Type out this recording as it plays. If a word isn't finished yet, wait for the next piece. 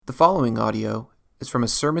following audio is from a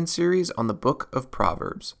sermon series on the book of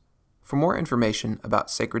Proverbs. For more information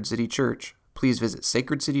about Sacred City Church, please visit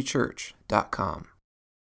sacredcitychurch.com.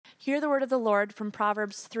 Hear the word of the Lord from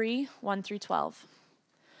Proverbs 3, 1 through 12.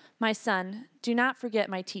 My son, do not forget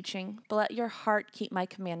my teaching, but let your heart keep my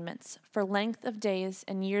commandments. For length of days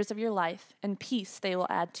and years of your life, and peace they will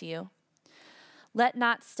add to you. Let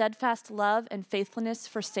not steadfast love and faithfulness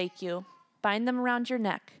forsake you. Bind them around your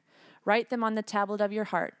neck. Write them on the tablet of your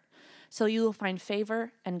heart, so you will find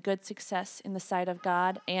favor and good success in the sight of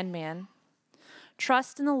God and man.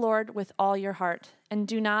 Trust in the Lord with all your heart, and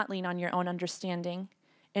do not lean on your own understanding.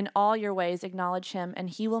 In all your ways acknowledge him, and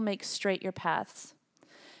he will make straight your paths.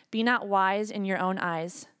 Be not wise in your own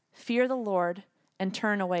eyes. Fear the Lord, and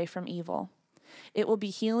turn away from evil. It will be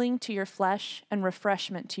healing to your flesh and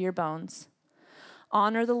refreshment to your bones.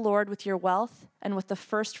 Honor the Lord with your wealth and with the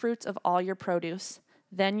firstfruits of all your produce.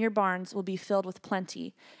 Then your barns will be filled with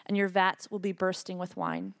plenty, and your vats will be bursting with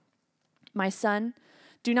wine. My son,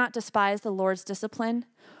 do not despise the Lord's discipline,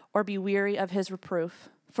 or be weary of his reproof.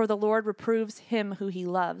 For the Lord reproves him who he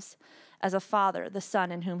loves, as a father the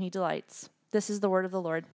son in whom he delights. This is the word of the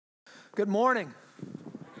Lord. Good morning.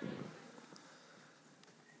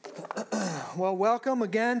 Well, welcome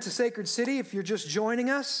again to Sacred City. If you're just joining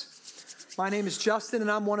us, my name is Justin,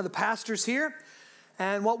 and I'm one of the pastors here.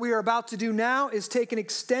 And what we are about to do now is take an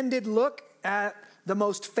extended look at the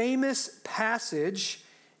most famous passage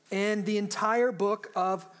in the entire book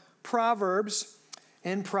of Proverbs,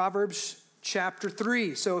 in Proverbs chapter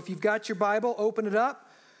 3. So if you've got your Bible, open it up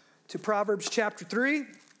to Proverbs chapter 3.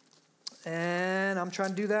 And I'm trying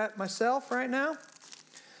to do that myself right now.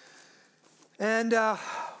 And I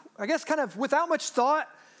guess kind of without much thought,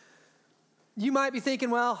 you might be thinking,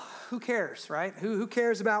 well, who cares, right? Who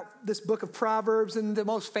cares about this book of Proverbs and the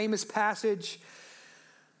most famous passage?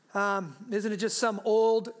 Isn't it just some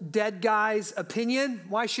old dead guy's opinion?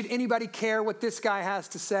 Why should anybody care what this guy has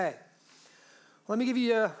to say? Let me give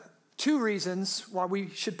you two reasons why we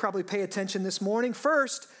should probably pay attention this morning.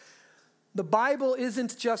 First, the Bible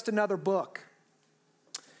isn't just another book.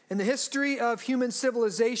 In the history of human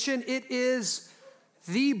civilization, it is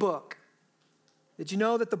the book. Did you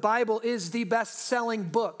know that the Bible is the best-selling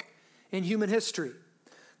book in human history?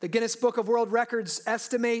 The Guinness Book of World Records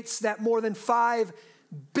estimates that more than 5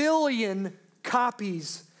 billion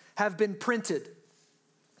copies have been printed.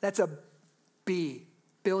 That's a B,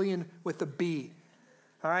 billion with a B.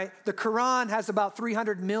 All right? The Quran has about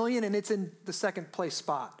 300 million, and it's in the second place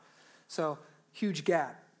spot. So, huge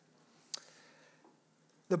gap.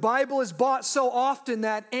 The Bible is bought so often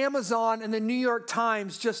that Amazon and the New York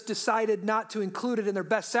Times just decided not to include it in their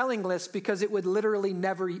best-selling list because it would literally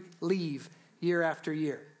never leave year after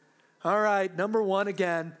year. All right, number one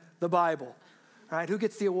again, the Bible. All right, who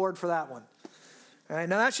gets the award for that one? All right,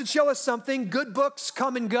 now that should show us something. Good books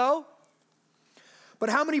come and go. But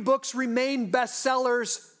how many books remain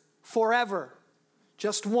bestsellers forever?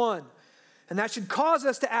 Just one. And that should cause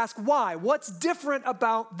us to ask why. What's different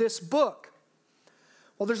about this book?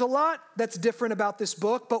 Well, there's a lot that's different about this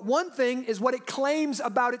book, but one thing is what it claims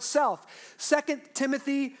about itself. 2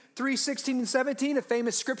 Timothy 3:16 and 17, a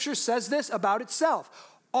famous scripture, says this about itself.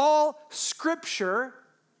 All scripture,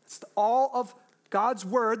 it's all of God's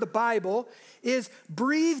word, the Bible, is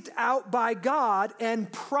breathed out by God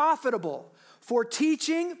and profitable for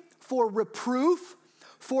teaching, for reproof,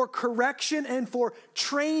 for correction, and for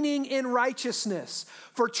training in righteousness,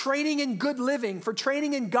 for training in good living, for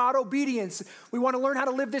training in God obedience. We want to learn how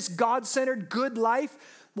to live this God-centered good life.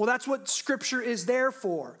 Well, that's what Scripture is there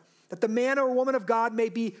for, that the man or woman of God may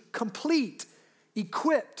be complete,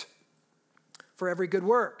 equipped for every good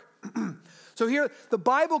work. So here, the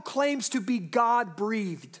Bible claims to be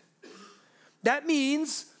God-breathed. That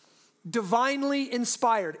means divinely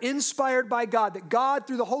inspired by God, that God,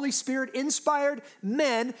 through the Holy Spirit, inspired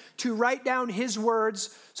men to write down his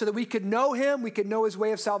words so that we could know him, we could know his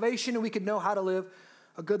way of salvation, and we could know how to live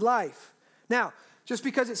a good life. Now, just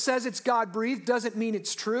because it says it's God-breathed doesn't mean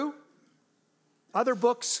it's true. Other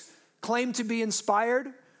books claim to be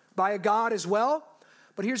inspired by a God as well,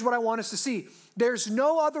 but here's what I want us to see. There's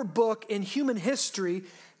no other book in human history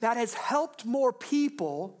that has helped more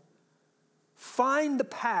people find the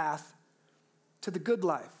path to the good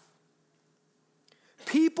life.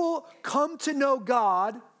 People come to know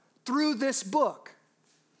God through this book.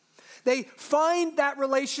 They find that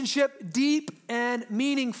relationship deep and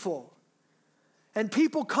meaningful. And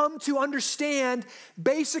people come to understand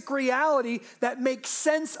basic reality that makes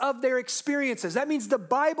sense of their experiences. That means the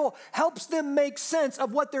Bible helps them make sense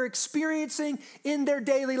of what they're experiencing in their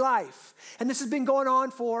daily life. And this has been going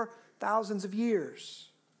on for thousands of years.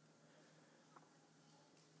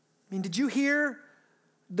 I mean, did you hear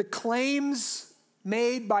the claims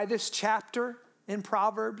made by this chapter in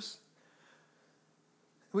Proverbs?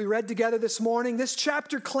 We read together this morning. This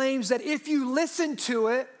chapter claims that if you listen to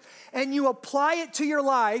it and you apply it to your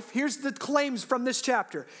life, here's the claims from this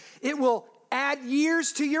chapter. It will add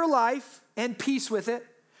years to your life and peace with it.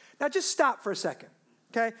 Now just stop for a second,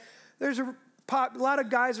 okay? There's a lot of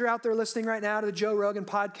guys are out there listening right now to the Joe Rogan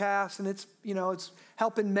podcast, and it's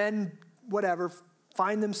helping men, whatever,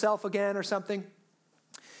 find themselves again or something.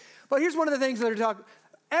 But here's one of the things that they're talking.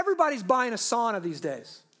 Everybody's buying a sauna these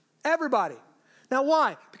days. Everybody. Now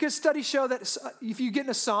why? Because studies show that if you get in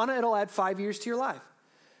a sauna, it'll add 5 years to your life.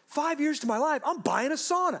 5 years to my life, I'm buying a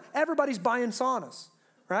sauna. Everybody's buying saunas,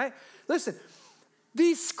 right? Listen,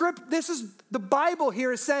 this is the Bible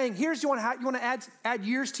here is saying, here's you want to add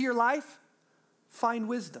years to your life? Find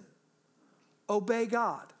wisdom. Obey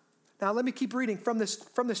God. Now let me keep reading from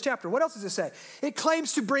this chapter. What else does it say? It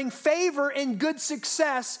claims to bring favor and good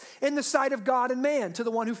success in the sight of God and man to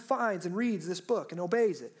the one who finds and reads this book and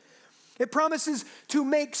obeys it. It promises to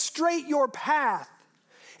make straight your path.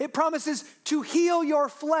 It promises to heal your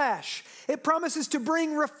flesh. It promises to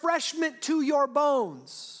bring refreshment to your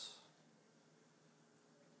bones.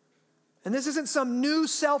 And this isn't some new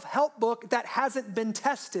self-help book that hasn't been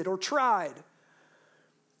tested or tried.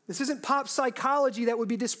 This isn't pop psychology that would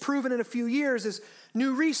be disproven in a few years as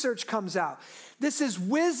new research comes out. This is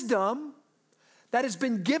wisdom that has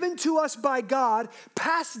been given to us by God,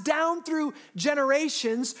 passed down through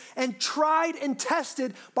generations, and tried and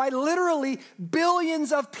tested by literally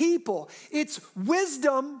billions of people. It's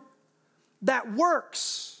wisdom that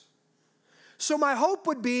works. So my hope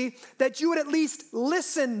would be that you would at least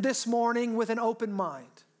listen this morning with an open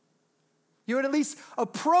mind. You would at least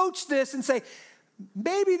approach this and say,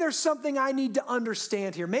 maybe there's something I need to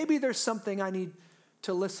understand here. Maybe there's something I need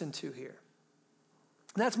to listen to here.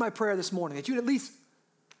 And that's my prayer this morning, that you'd at least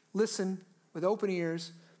listen with open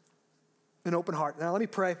ears and open heart. Now let me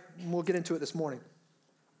pray, and we'll get into it this morning.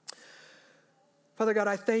 Father God,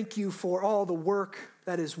 I thank you for all the work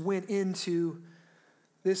that has went into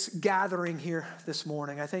this gathering here this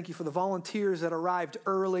morning. I thank you for the volunteers that arrived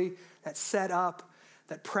early, that set up,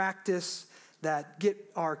 that practice, that get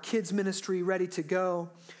our kids' ministry ready to go.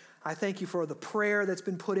 I thank you for the prayer that's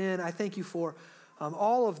been put in. I thank you for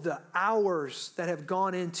all of the hours that have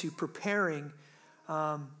gone into preparing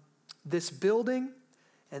this building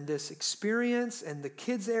and this experience and the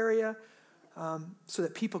kids area so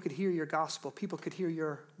that people could hear your gospel, people could hear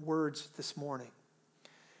your words this morning.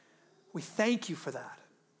 We thank you for that.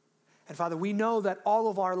 And Father, we know that all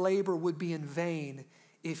of our labor would be in vain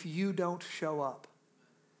if you don't show up.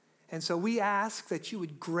 And so we ask that you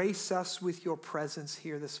would grace us with your presence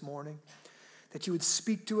here this morning, that you would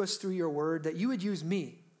speak to us through your word, that you would use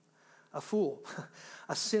me, a fool,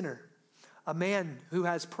 a sinner, a man who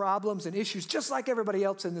has problems and issues just like everybody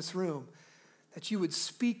else in this room, that you would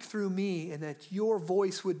speak through me and that your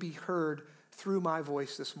voice would be heard through my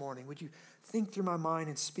voice this morning. Would you think through my mind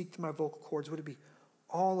and speak through my vocal cords? Would it be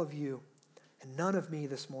all of you and none of me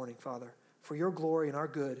this morning, Father? For your glory and our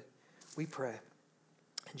good, we pray.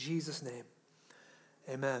 In Jesus' name,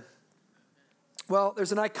 amen. Well,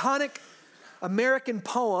 there's an iconic American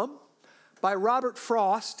poem by Robert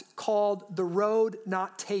Frost called The Road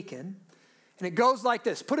Not Taken. And it goes like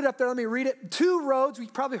this. Put it up there. Let me read it. Two roads, we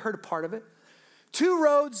probably heard a part of it. Two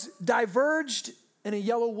roads diverged in a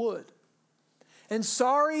yellow wood. And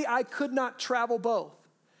sorry I could not travel both.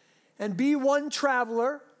 And be one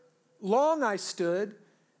traveler, long I stood,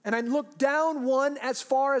 and I looked down one as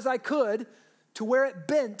far as I could to where it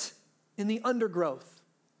bent in the undergrowth.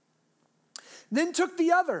 Then took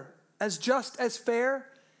the other as just as fair,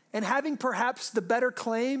 and having perhaps the better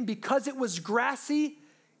claim because it was grassy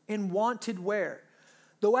and wanted wear.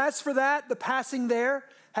 Though as for that, the passing there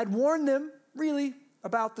had warned them really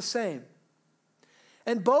about the same.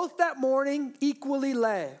 And both that morning equally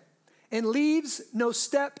lay, and leaves no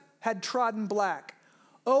step had trodden black.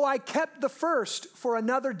 Oh, I kept the first for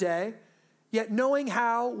another day, yet knowing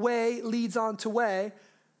how way leads on to way,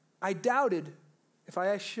 I doubted if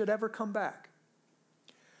I should ever come back.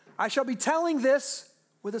 I shall be telling this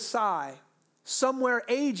with a sigh, somewhere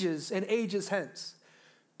ages and ages hence.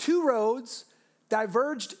 Two roads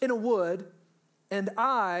diverged in a wood, and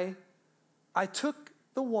I took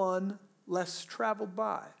the one less traveled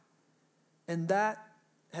by. And that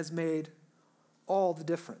has made all the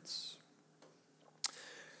difference.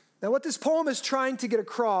 Now, what this poem is trying to get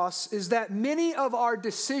across is that many of our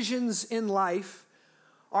decisions in life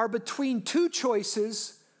are between two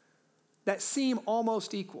choices that seem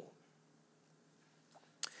almost equal.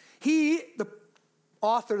 The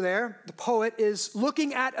author there, the poet, is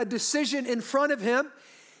looking at a decision in front of him.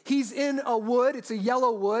 He's in a wood. It's a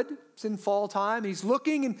yellow wood. It's in fall time. He's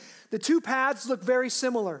looking, and the two paths look very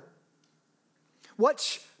similar.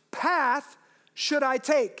 Which path should I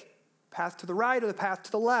take? Path to the right or the path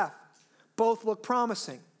to the left? Both look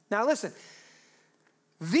promising. Now listen,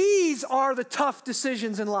 these are the tough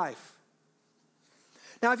decisions in life.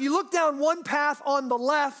 Now, if you look down one path on the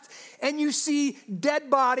left and you see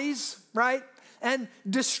dead bodies, right? And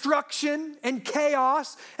destruction and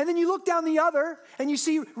chaos. And then you look down the other and you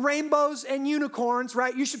see rainbows and unicorns,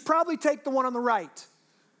 right? You should probably take the one on the right,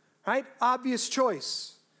 right? Obvious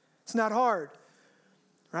choice. It's not hard,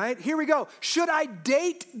 right? Here we go. Should I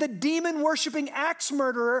date the demon-worshiping axe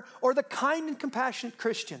murderer or the kind and compassionate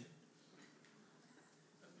Christian?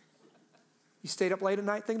 You stayed up late at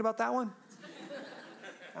night thinking about that one?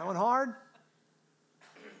 That one hard?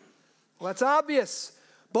 Well, that's obvious.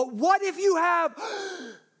 But what if you have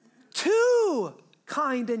two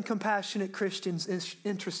kind and compassionate Christians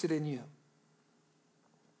interested in you?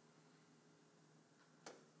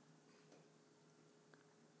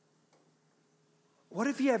 What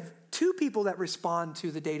if you have two people that respond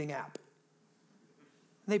to the dating app?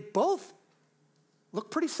 And they both look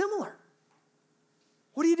pretty similar.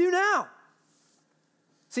 What do you do now?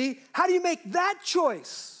 See, how do you make that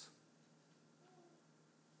choice?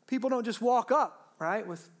 People don't just walk up, right,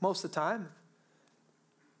 with most of the time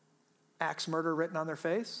axe murder written on their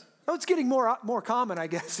face. Oh, it's getting more common, I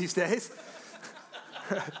guess, these days.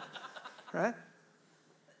 Right?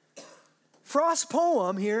 Frost's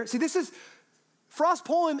poem here, Frost's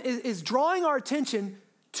poem is drawing our attention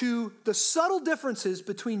to the subtle differences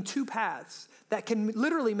between two paths that can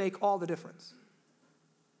literally make all the difference.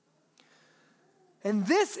 And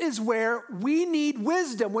this is where we need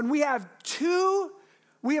wisdom. When we have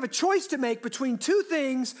a choice to make between two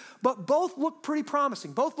things, but both look pretty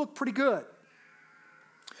promising, both look pretty good.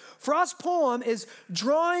 Frost's poem is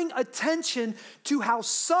drawing attention to how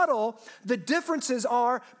subtle the differences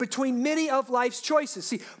are between many of life's choices.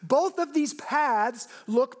 See, both of these paths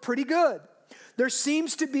look pretty good. There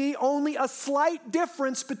seems to be only a slight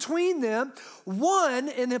difference between them. One,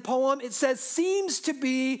 in the poem, it says, seems to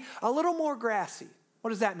be a little more grassy.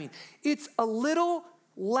 What does that mean? It's a little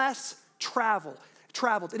less traveled.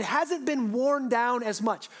 It hasn't been worn down as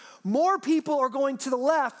much. More people are going to the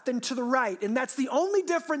left than to the right, and that's the only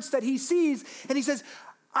difference that he sees. And he says,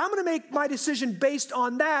 I'm going to make my decision based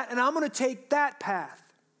on that, and I'm going to take that path.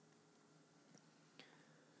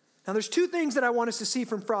 Now, there's two things that I want us to see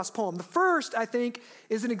from Frost's poem. The first, I think,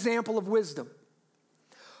 is an example of wisdom.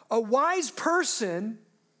 A wise person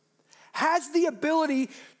has the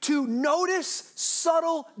ability to notice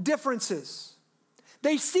subtle differences.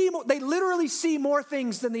 They literally see more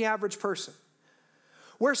things than the average person.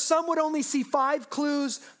 Where some would only see 5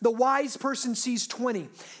 clues, the wise person sees 20.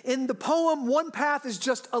 In the poem, one path is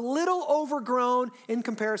just a little overgrown in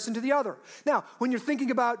comparison to the other. Now, when you're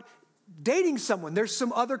thinking about dating someone, there's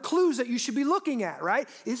some other clues that you should be looking at, right?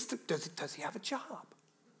 Does he have a job?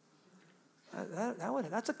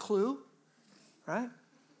 That's a clue, right?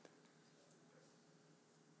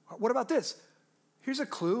 What about this? Here's a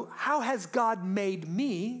clue. How has God made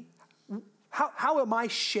me? How am I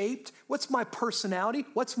shaped? What's my personality?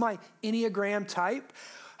 What's my Enneagram type?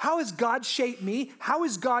 How has God shaped me? How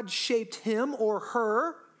has God shaped him or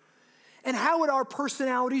her? And how would our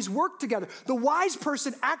personalities work together? The wise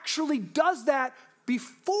person actually does that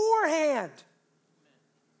beforehand.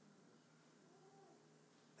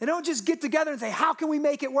 They don't just get together and say, how can we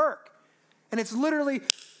make it work? And it's literally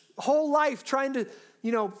whole life trying to,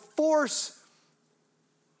 force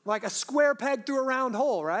like a square peg through a round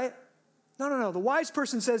hole, right? No. The wise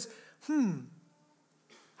person says,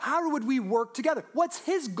 how would we work together? What's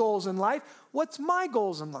his goals in life? What's my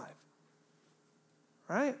goals in life?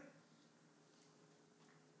 Right?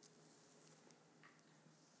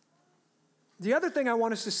 The other thing I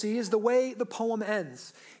want us to see is the way the poem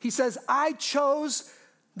ends. He says, I chose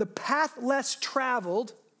the path less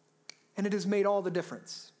traveled, and it has made all the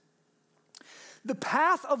difference. The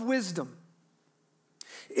path of wisdom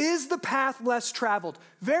is the path less traveled.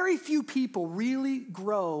 Very few people really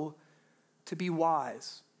grow to be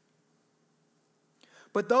wise.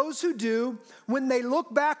 But those who do, when they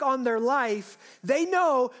look back on their life, they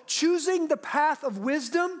know choosing the path of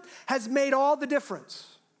wisdom has made all the difference.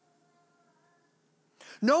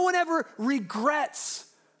 No one ever regrets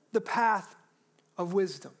the path of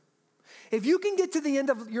wisdom. If you can get to the end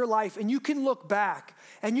of your life and you can look back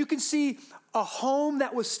and you can see a home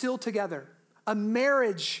that was still together, a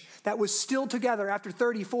marriage that was still together after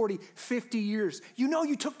 30, 40, 50 years. You know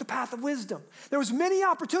you took the path of wisdom. There was many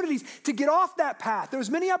opportunities to get off that path. There was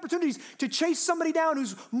many opportunities to chase somebody down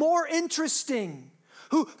who's more interesting,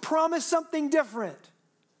 who promised something different.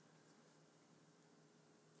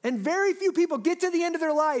 And very few people get to the end of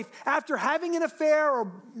their life after having an affair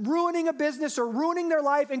or ruining a business or ruining their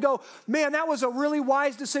life and go, man, that was a really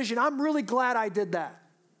wise decision. I'm really glad I did that.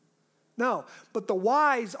 No, but the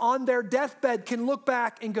wise on their deathbed can look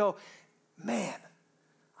back and go, man,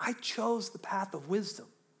 I chose the path of wisdom,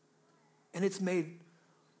 and it's made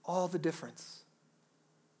all the difference.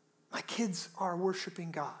 My kids are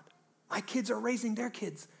worshiping God. My kids are raising their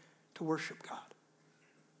kids to worship God.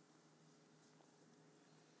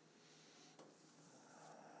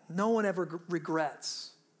 No one ever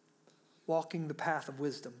regrets walking the path of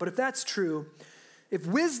wisdom. But if that's true, if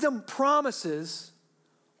wisdom promises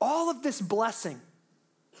all of this blessing,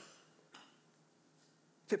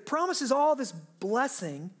 if it promises all this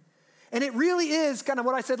blessing, and it really is kind of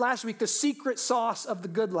what I said last week, the secret sauce of the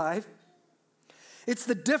good life, it's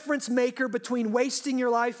the difference maker between wasting your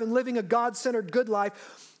life and living a God-centered good life,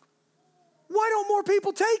 why don't more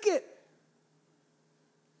people take it?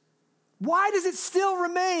 Why does it still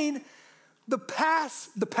remain the path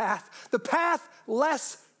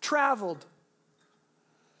less traveled?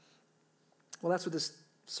 Well, that's what this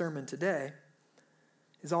sermon today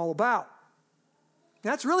is all about.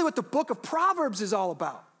 That's really what the book of Proverbs is all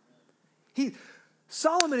about.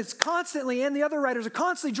 Solomon is constantly, and the other writers are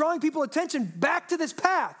constantly drawing people's attention back to this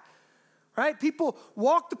path, right? People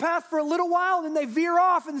walk the path for a little while, and then they veer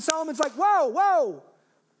off, and Solomon's like, whoa,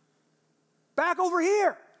 back over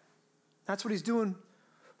here. That's what he's doing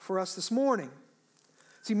for us this morning.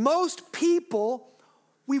 See, most people,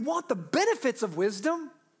 we want the benefits of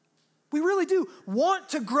wisdom. We really do want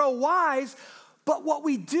to grow wise, but what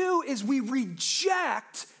we do is we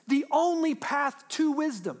reject the only path to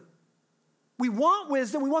wisdom. We want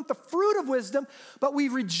wisdom, we want the fruit of wisdom, but we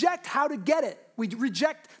reject how to get it. We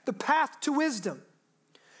reject the path to wisdom.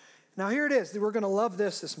 Now here it is. We're going to love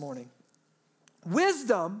this morning.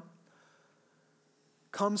 Wisdom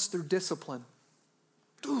comes through discipline.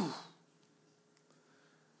 Ooh.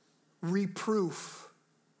 Reproof.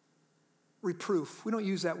 Reproof. We don't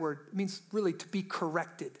use that word. It means really to be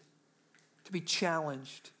corrected, to be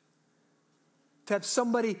challenged. To have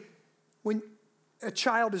somebody, when a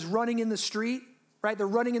child is running in the street, right? They're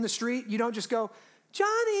running in the street. You don't just go,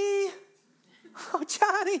 Johnny, oh,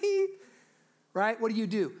 Johnny, right? What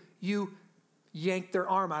do? You yank their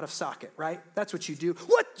arm out of socket, right? That's what you do.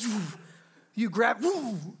 What? You grab,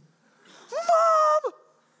 Mom,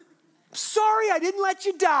 sorry, I didn't let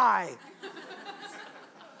you die.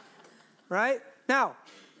 Right? Now,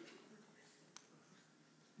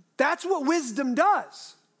 that's what wisdom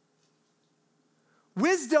does.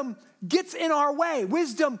 Wisdom gets in our way.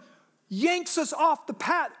 Wisdom yanks us off the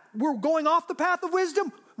path. We're going off the path of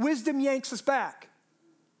wisdom. Wisdom yanks us back.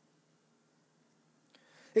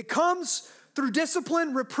 It comes through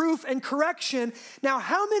discipline, reproof, and correction. Now,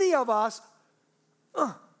 how many of us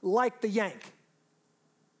like the yank?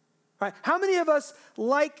 Right? How many of us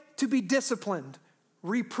like to be disciplined,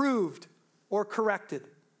 reproved, or corrected?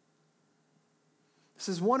 This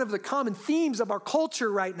is one of the common themes of our culture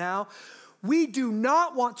right now. We do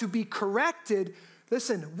not want to be corrected.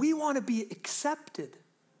 Listen, we want to be accepted.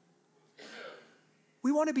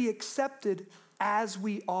 We want to be accepted as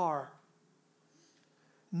we are,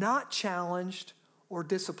 not challenged or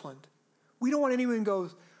disciplined. We don't want anyone who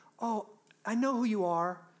goes, oh, I know who you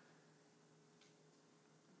are.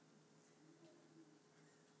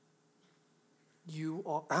 You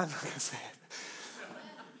are, I'm not going to say it.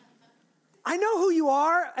 I know who you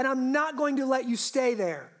are, and I'm not going to let you stay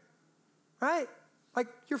there. Right? Like,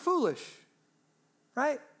 you're foolish.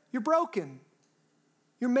 Right? You're broken.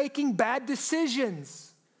 You're making bad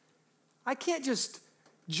decisions. I can't just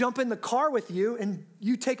jump in the car with you and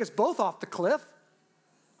you take us both off the cliff.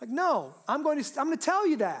 Like, no, I'm going to tell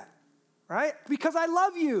you that. Right? Because I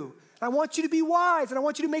love you. I want you to be wise, and I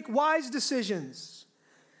want you to make wise decisions.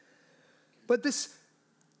 But this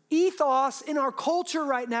ethos in our culture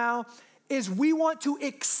right now is we want to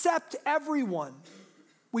accept everyone.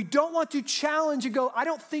 We don't want to challenge and go, I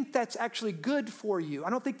don't think that's actually good for you. I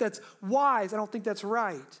don't think that's wise. I don't think that's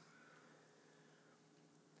right.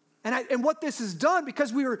 And what this has done,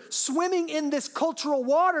 because we were swimming in this cultural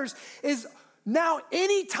waters, is now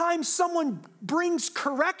anytime someone brings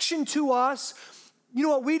correction to us, you know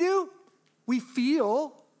what we do? We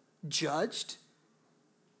feel judged.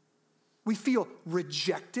 We feel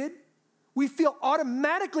rejected. We feel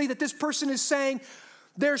automatically that this person is saying,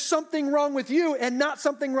 there's something wrong with you and not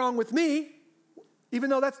something wrong with me. Even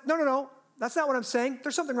though that's not what I'm saying.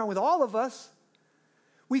 There's something wrong with all of us.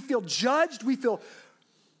 We feel judged, we feel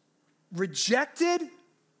rejected,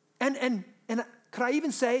 and could I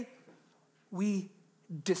even say we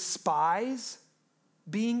despise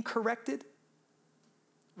being corrected,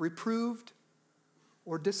 reproved,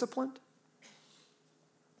 or disciplined?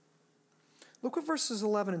 Look what verses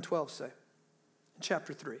 11 and 12 say in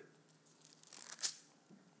chapter 3.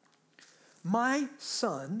 My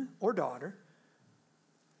son or daughter,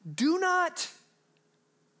 do not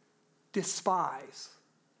despise.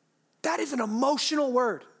 That is an emotional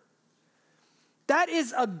word. That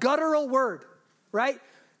is a guttural word, right?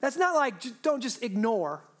 That's not like, don't just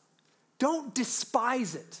ignore. Don't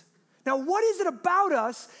despise it. Now, what is it about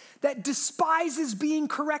us that despises being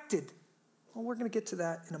corrected? Well, we're going to get to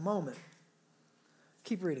that in a moment.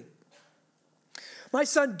 Keep reading. My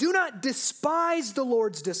son, do not despise the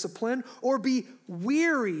Lord's discipline or be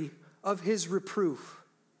weary of his reproof.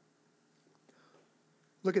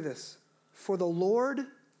 Look at this. For the Lord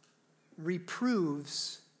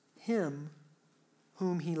reproves him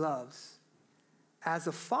whom he loves, as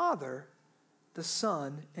a father the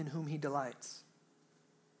son in whom he delights.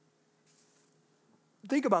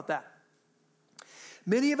 Think about that.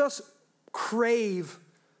 Many of us crave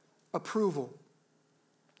approval.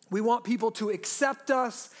 We want people to accept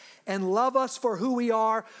us and love us for who we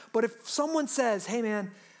are. But if someone says, hey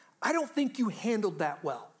man, I don't think you handled that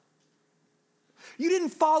well. You didn't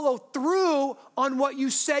follow through on what you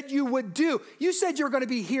said you would do. You said you were going to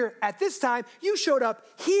be here at this time. You showed up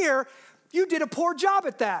here. You did a poor job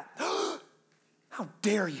at that. How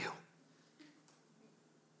dare you?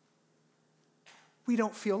 We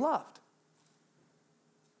don't feel loved.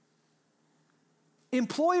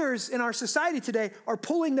 Employers in our society today are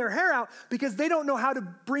pulling their hair out because they don't know how to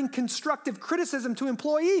bring constructive criticism to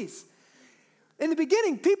employees. In the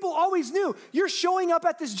beginning, people always knew you're showing up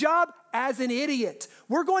at this job as an idiot.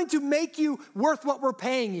 We're going to make you worth what we're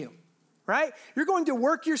paying you, right? You're going to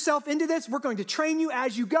work yourself into this. We're going to train you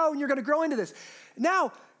as you go, and you're going to grow into this.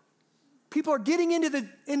 Now, people are getting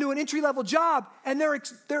into an entry-level job, and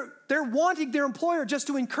they're wanting their employer just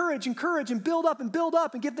to encourage and build up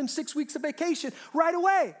and give them 6 weeks of vacation right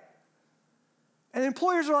away. And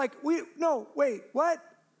employers are like, wait, what?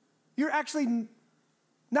 You're actually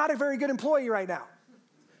not a very good employee right now.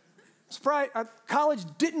 Surprise, college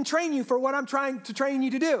didn't train you for what I'm trying to train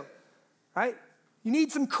you to do, right? You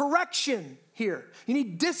need some correction here. You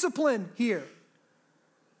need discipline here.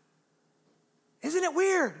 Isn't it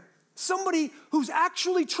weird? Somebody who's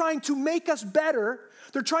actually trying to make us better,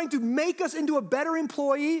 they're trying to make us into a better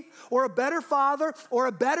employee or a better father or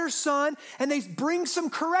a better son, and they bring some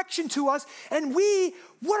correction to us, and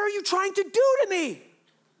what are you trying to do to me?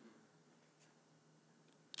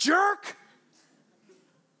 Jerk.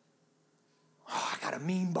 Oh, I got a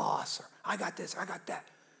mean boss, or I got this, I got that.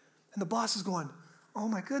 And the boss is going, oh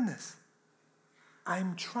my goodness,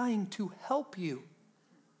 I'm trying to help you.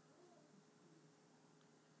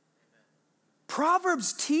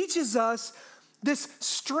 Proverbs teaches us this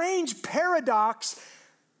strange paradox.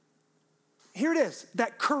 Here it is,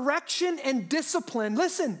 that correction and discipline,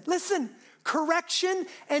 listen, correction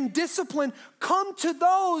and discipline come to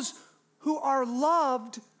those who are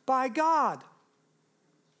loved by God.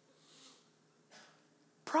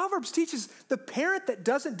 Proverbs teaches the parent that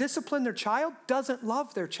doesn't discipline their child doesn't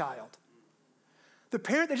love their child. The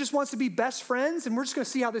parent that just wants to be best friends and we're just going to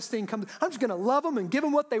see how this thing comes. I'm just going to love them and give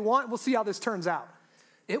them what they want. We'll see how this turns out.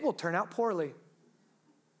 It will turn out poorly.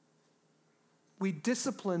 We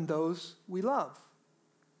discipline those we love.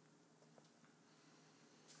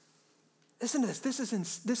 Listen to this.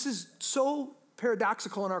 This is so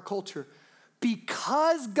paradoxical in our culture.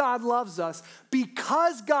 Because God loves us,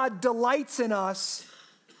 because God delights in us,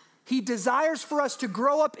 He desires for us to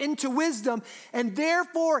grow up into wisdom, and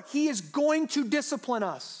therefore He is going to discipline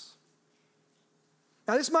us.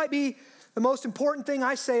 Now, this might be the most important thing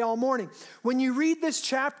I say all morning. When you read this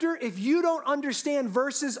chapter, if you don't understand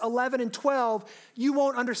verses 11 and 12, you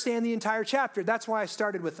won't understand the entire chapter. That's why I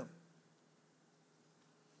started with them.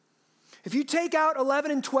 If you take out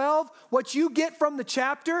 11 and 12, what you get from the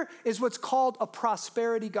chapter is what's called a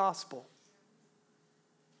prosperity gospel.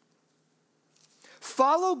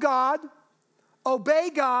 Follow God,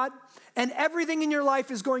 obey God, and everything in your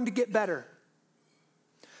life is going to get better.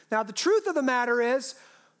 Now, the truth of the matter is,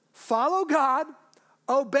 follow God,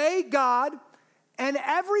 obey God, and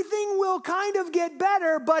everything will kind of get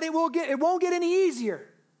better, but it won't get any easier.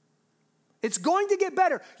 It's going to get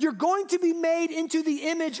better. You're going to be made into the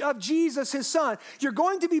image of Jesus, his son. You're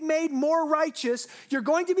going to be made more righteous. You're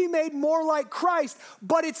going to be made more like Christ,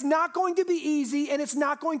 but it's not going to be easy, and it's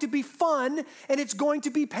not going to be fun, and it's going to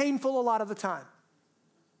be painful a lot of the time.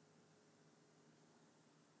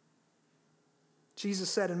 Jesus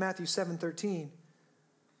said in Matthew 7:13,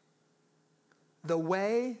 the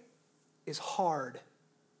way is hard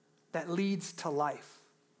that leads to life,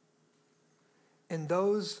 and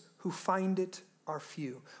those who find it are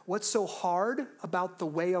few. What's so hard about the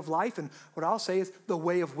way of life, and what I'll say is the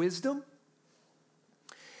way of wisdom?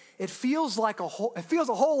 It feels a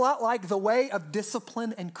whole lot like the way of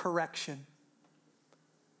discipline and correction.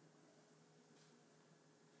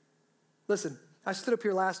 Listen, I stood up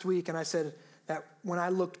here last week and I said that when I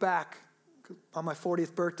looked back on my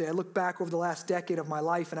 40th birthday, I looked back over the last decade of my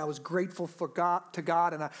life and I was grateful to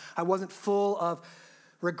God, and I wasn't full of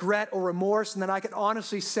regret or remorse, and then I could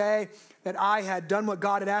honestly say that I had done what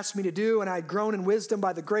God had asked me to do and I had grown in wisdom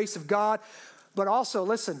by the grace of God. But also,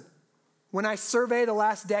 listen, when I survey the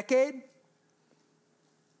last decade,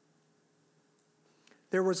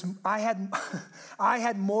 I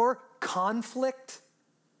had more conflict.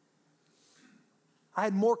 I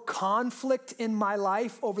had more conflict in my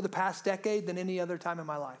life over the past decade than any other time in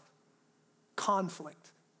my life.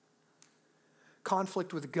 Conflict.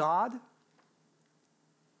 Conflict with God.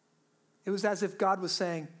 It was as if God was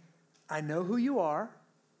saying, I know who you are.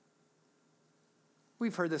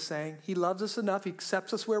 We've heard this saying, he loves us enough, he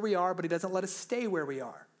accepts us where we are, but he doesn't let us stay where we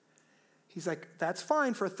are. He's like, that's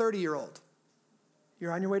fine for a 30-year-old.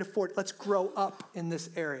 You're on your way to 40. Let's grow up in this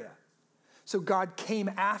area. So God came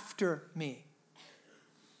after me.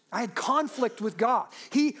 I had conflict with God.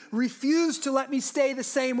 He refused to let me stay the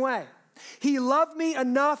same way. He loved me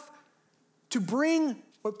enough to bring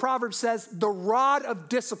what Proverbs says, the rod of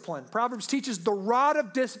discipline. Proverbs teaches the rod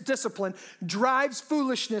of discipline drives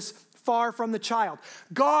foolishness far from the child.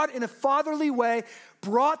 God, in a fatherly way,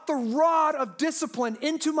 brought the rod of discipline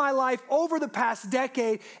into my life over the past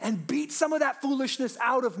decade and beat some of that foolishness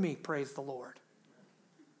out of me, praise the Lord.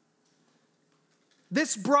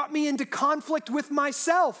 This brought me into conflict with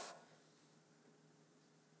myself.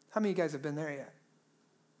 How many of you guys have been there yet?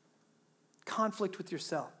 Conflict with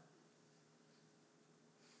yourself.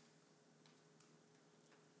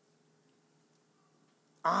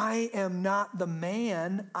 I am not the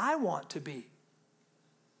man I want to be.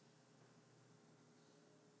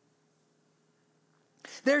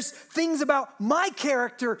 There's things about my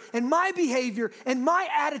character and my behavior and my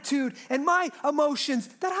attitude and my emotions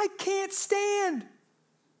that I can't stand.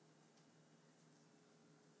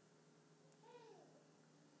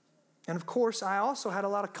 And of course, I also had a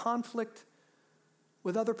lot of conflict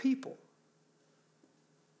with other people.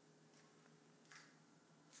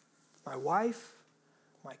 My wife,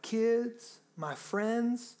 my kids, my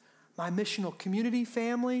friends, my missional community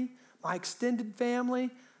family, my extended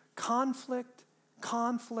family, conflict.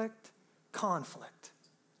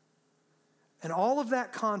 And all of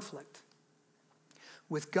that conflict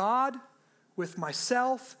with God, with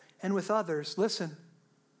myself, and with others, listen,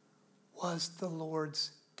 was the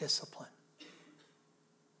Lord's discipline.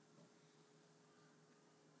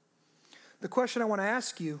 The question I want to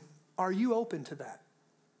ask you, are you open to that?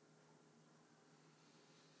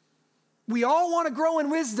 We all want to grow in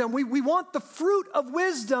wisdom. We want the fruit of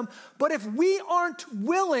wisdom, but if we aren't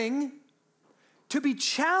willing to be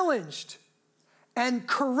challenged and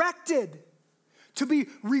corrected, to be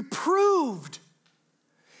reproved,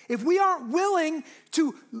 if we aren't willing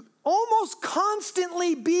to almost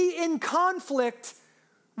constantly be in conflict,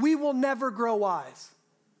 we will never grow wise.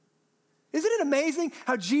 Isn't it amazing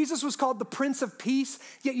how Jesus was called the Prince of Peace,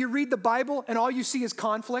 yet you read the Bible and all you see is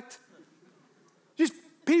conflict? Just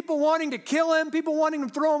people wanting to kill him, people wanting to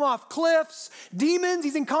throw him off cliffs, demons.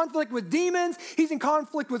 He's in conflict with demons. He's in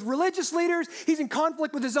conflict with religious leaders. He's in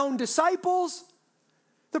conflict with his own disciples.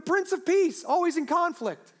 The Prince of Peace, always in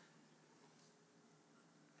conflict.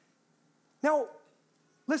 Now,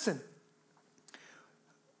 listen.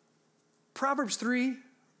 Proverbs 3,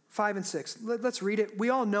 5, and 6. Let's read it. We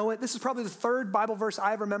all know it. This is probably the third Bible verse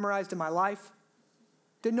I ever memorized in my life.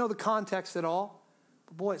 Didn't know the context at all.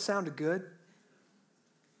 But boy, it sounded good.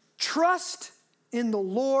 Trust in the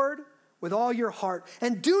Lord with all your heart,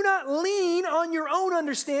 and do not lean on your own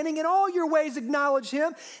understanding. In all your ways acknowledge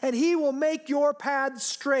him, and he will make your paths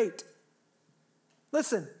straight.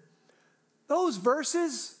 Listen, those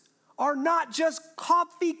verses are not just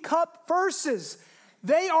coffee cup verses.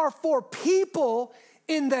 They are for people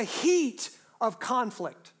in the heat of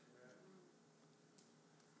conflict.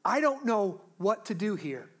 I don't know what to do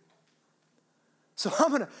here. So I'm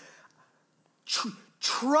going to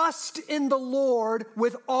trust in the Lord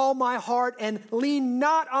with all my heart and lean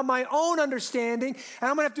not on my own understanding. And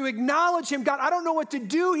I'm going to have to acknowledge him. God, I don't know what to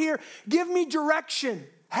do here. Give me direction.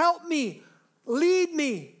 Help me. Lead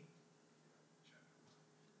me.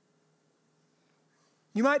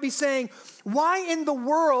 You might be saying, why in the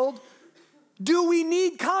world do we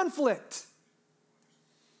need conflict?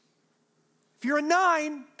 If you're a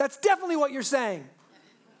 9, that's definitely what you're saying.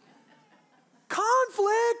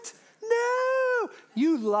 Conflict? No.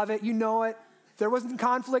 You love it. You know it. If there wasn't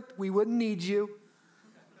conflict, we wouldn't need you.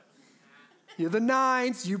 You're the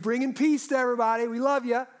 9s. You bringing peace to everybody. We love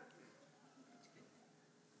you.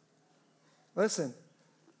 Listen.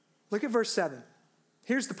 Look at verse 7.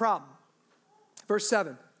 Here's the problem. Verse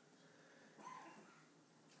 7.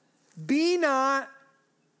 Be not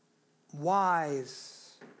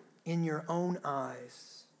wise in your own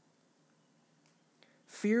eyes.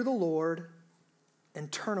 Fear the Lord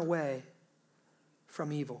and turn away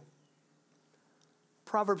from evil.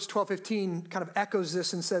 Proverbs 12:15 kind of echoes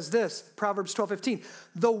this and says this. Proverbs 12:15.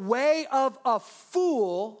 The way of a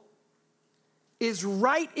fool is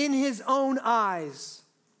right in his own eyes,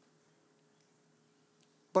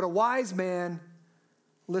 but a wise man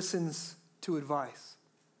listens to advice.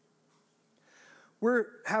 We're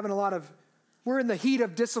in the heat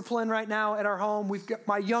of discipline right now at our home. We've got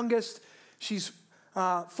my youngest, she's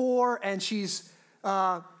 4, and she's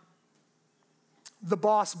the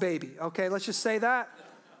boss baby, okay? Let's just say that.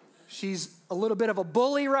 She's a little bit of a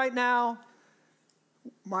bully right now.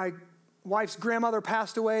 My wife's grandmother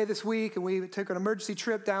passed away this week, and we took an emergency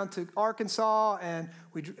trip down to Arkansas, and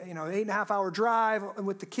we, 8.5-hour drive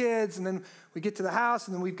with the kids, and then we get to the house,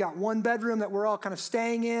 and then we've got one bedroom that we're all kind of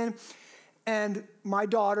staying in, and my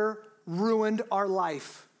daughter ruined our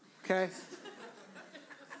life, okay?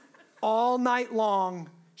 All night long,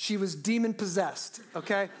 she was demon-possessed,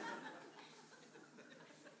 okay?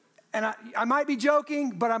 And I might be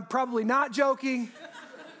joking, but I'm probably not joking.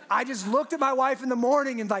 I just looked at my wife in the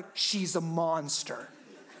morning and she's a monster.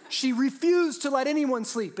 She refused to let anyone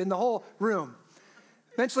sleep in the whole room.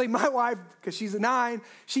 Eventually, my wife, because she's a 9,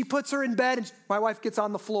 she puts her in bed and my wife gets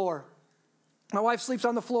on the floor. My wife sleeps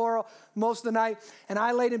on the floor most of the night, and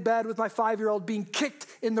I laid in bed with my 5-year-old being kicked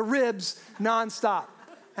in the ribs nonstop.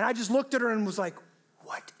 And I just looked at her and was like,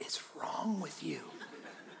 what is wrong with you?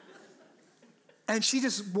 And she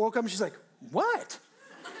just woke up and she's like, what?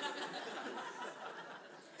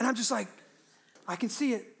 And I'm just like, I can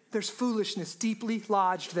see it. There's foolishness deeply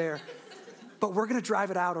lodged there. But we're going to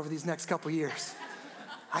drive it out over these next couple years.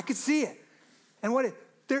 I could see it. And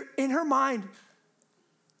in her mind,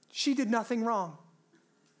 she did nothing wrong.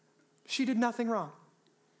 She did nothing wrong.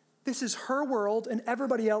 This is her world, and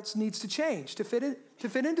everybody else needs to change to fit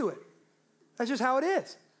into it. That's just how it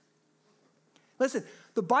is. Listen,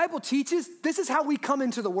 the Bible teaches this is how we come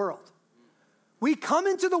into the world. We come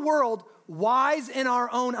into the world wise in our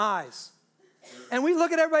own eyes. And we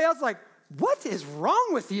look at everybody else like, what is wrong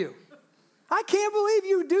with you? I can't believe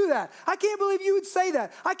you would do that. I can't believe you would say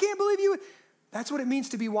that. I can't believe you would. That's what it means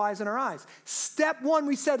to be wise in our eyes. Step 1,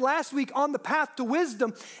 we said last week on the path to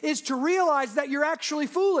wisdom, is to realize that you're actually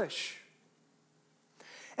foolish.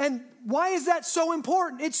 And why is that so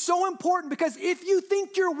important? It's so important because if you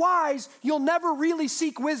think you're wise, you'll never really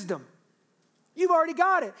seek wisdom. You've already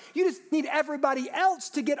got it. You just need everybody else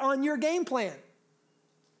to get on your game plan.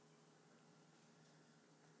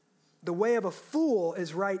 The way of a fool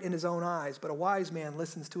is right in his own eyes, but a wise man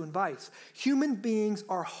listens to advice. Human beings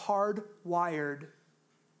are hardwired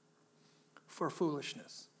for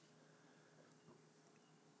foolishness.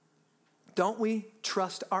 Don't we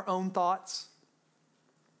trust our own thoughts,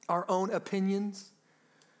 our own opinions?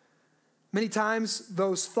 Many times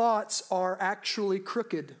those thoughts are actually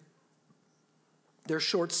crooked. They're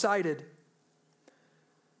short-sighted.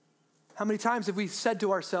 How many times have we said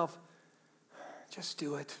to ourselves, just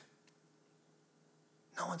do it.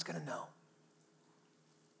 No one's going to know.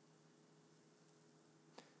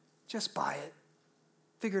 Just buy it.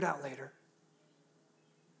 Figure it out later.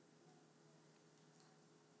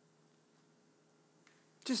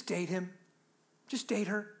 Just date him. Just date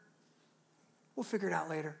her. We'll figure it out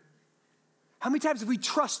later. How many times have we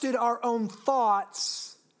trusted our own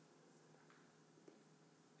thoughts?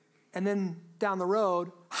 And then down the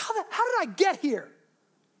road, how did I get here?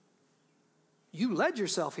 You led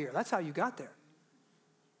yourself here. That's how you got there.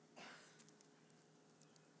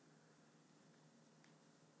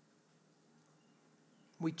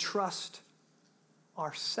 We trust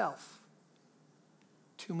ourselves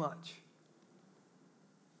too much.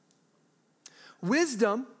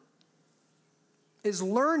 Wisdom is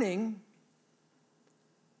learning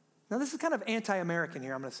Now, this is kind of anti-American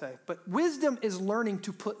here, I'm going to say, but wisdom is learning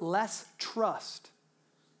to put less trust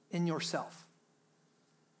in yourself,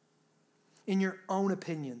 in your own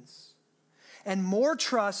opinions, and more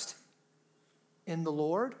trust in the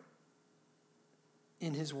Lord,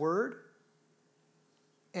 in his word,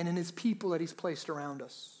 and in his people that he's placed around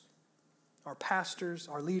us, our pastors,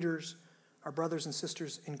 our leaders, our brothers and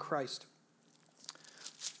sisters in Christ.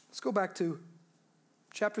 Let's go back to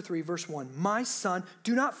chapter 3, verse 1. My son,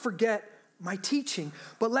 do not forget my teaching,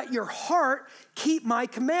 but let your heart keep my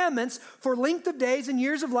commandments for length of days and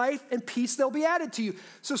years of life, and peace they'll be added to you.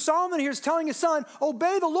 So Solomon here is telling his son,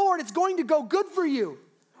 obey the Lord, it's going to go good for you.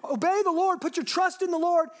 Obey the Lord, put your trust in the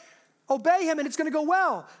Lord, obey him, and it's going to go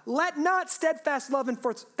well. Let not steadfast love and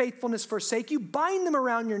faithfulness forsake you. Bind them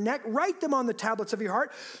around your neck. Write them on the tablets of your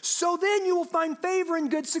heart. So then you will find favor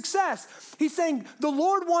and good success. He's saying the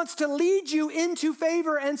Lord wants to lead you into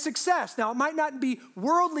favor and success. Now, it might not be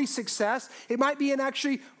worldly success. It might be in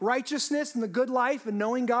actually righteousness and the good life and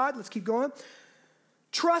knowing God. Let's keep going.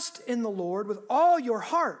 Trust in the Lord with all your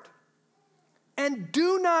heart. And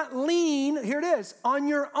do not lean, here it is, on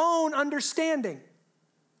your own understanding.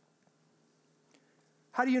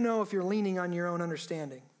 How do you know if you're leaning on your own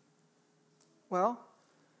understanding? Well,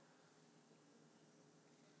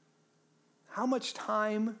 how much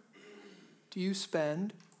time do you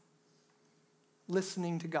spend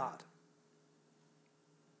listening to God?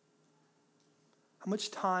 How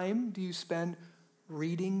much time do you spend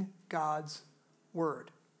reading God's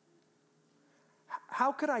word?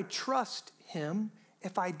 How could I trust him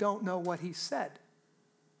if I don't know what he said?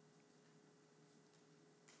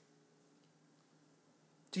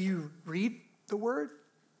 Do you read the word?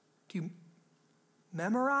 Do you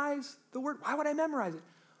memorize the word? Why would I memorize it?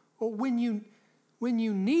 Well, when you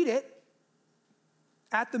need it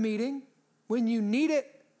at the meeting, when you need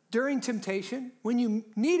it during temptation, when you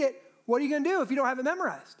need it, what are you going to do if you don't have it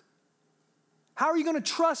memorized? How are you going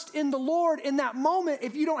to trust in the Lord in that moment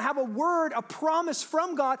if you don't have a word, a promise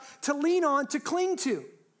from God to lean on, to cling to?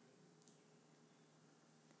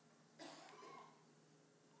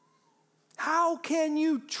 How can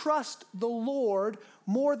you trust the Lord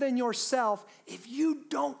more than yourself if you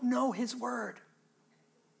don't know his word?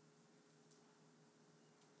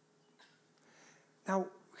 Now,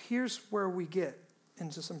 here's where we get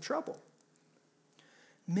into some trouble.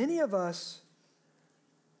 Many of us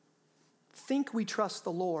think we trust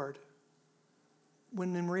the Lord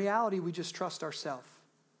when in reality we just trust ourselves.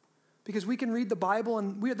 Because we can read the Bible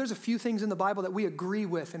and there's a few things in the Bible that we agree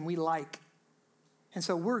with and we like. And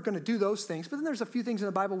so we're going to do those things. But then there's a few things in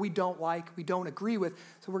the Bible we don't like, we don't agree with,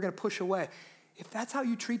 so we're going to push away. If that's how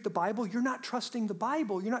you treat the Bible, you're not trusting the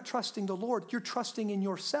Bible. You're not trusting the Lord. You're trusting in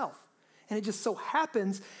yourself. And it just so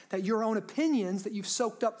happens that your own opinions that you've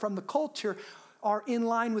soaked up from the culture are in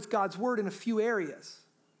line with God's word in a few areas.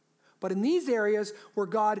 But in these areas where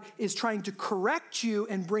God is trying to correct you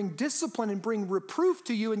and bring discipline and bring reproof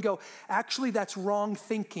to you and go, actually, that's wrong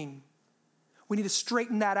thinking. We need to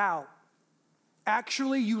straighten that out.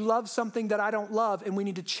 Actually, you love something that I don't love, and we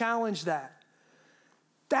need to challenge that.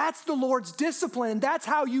 That's the Lord's discipline. That's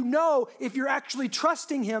how you know if you're actually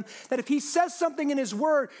trusting him, that if he says something in his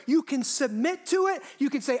word, you can submit to it. You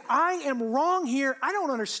can say, I am wrong here. I don't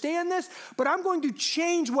understand this, but I'm going to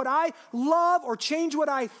change what I love or change what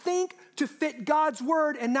I think to fit God's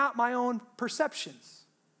word and not my own perceptions.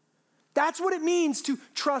 That's what it means to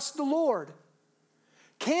trust the Lord.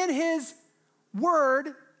 Can his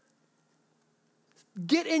word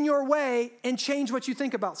get in your way and change what you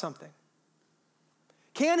think about something?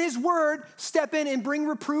 Can his word step in and bring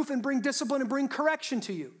reproof and bring discipline and bring correction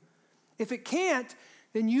to you? If it can't,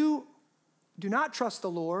 then you do not trust the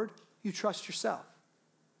Lord, you trust yourself.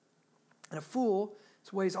 And a fool,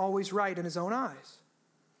 his way is always right in his own eyes.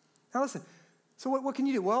 Now listen, so what can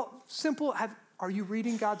you do? Well, simple, are you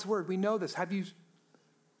reading God's word? We know this.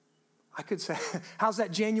 I could say, how's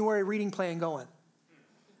that January reading plan going?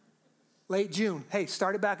 Late June. Hey,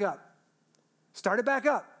 start it back up. Start it back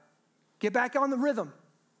up. Get back on the rhythm.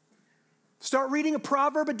 Start reading a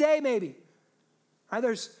proverb a day, maybe.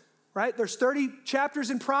 There's 30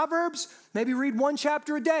 chapters in Proverbs. Maybe read one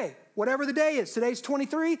chapter a day, whatever the day is. Today's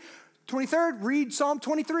 23rd, read Psalm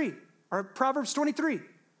 23 or Proverbs 23.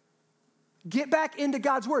 Get back into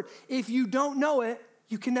God's word. If you don't know it,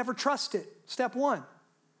 you can never trust it. Step one.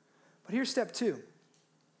 But here's step two.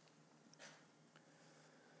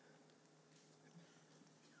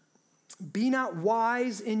 Be not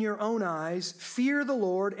wise in your own eyes. Fear the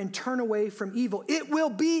Lord and turn away from evil. It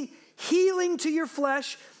will be healing to your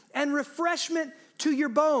flesh and refreshment to your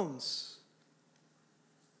bones.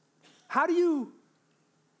 How do you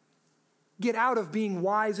get out of being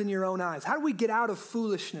wise in your own eyes? How do we get out of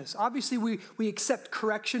foolishness? Obviously, we accept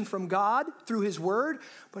correction from God through his word,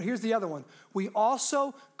 but here's the other one. We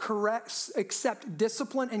also accept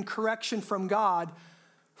discipline and correction from God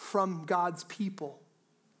from God's people.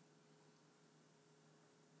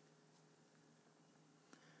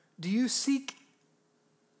 Do you seek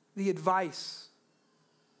the advice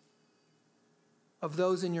of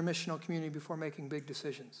those in your missional community before making big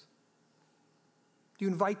decisions? Do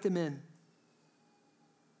you invite them in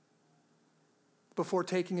before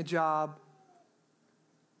taking a job,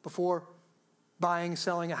 before buying,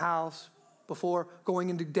 selling a house, before going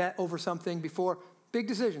into debt over something, before big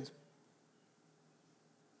decisions?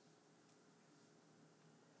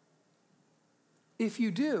 If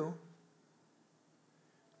you do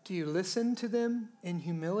you listen to them in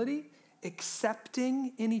humility,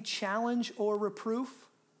 accepting any challenge or reproof?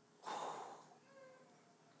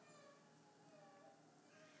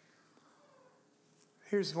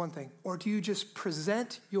 Here's one thing. Or do you just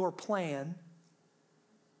present your plan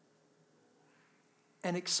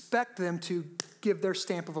and expect them to give their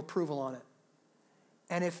stamp of approval on it?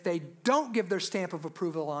 And if they don't give their stamp of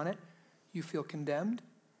approval on it, you feel condemned,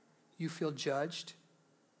 you feel judged,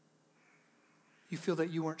 you feel that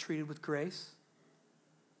you weren't treated with grace.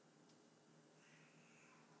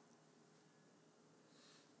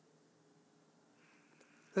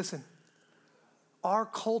 Listen, our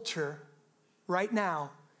culture right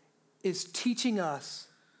now is teaching us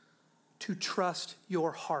to trust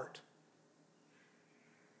your heart.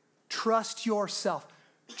 Trust yourself.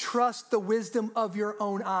 Trust the wisdom of your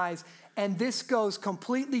own eyes. And this goes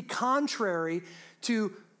completely contrary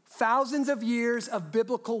to thousands of years of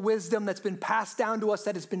biblical wisdom that's been passed down to us,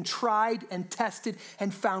 that has been tried and tested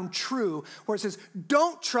and found true, where it says,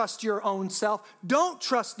 don't trust your own self. Don't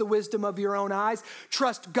trust the wisdom of your own eyes.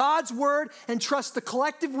 Trust God's word and trust the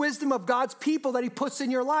collective wisdom of God's people that he puts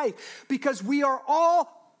in your life, because we are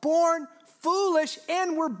all born foolish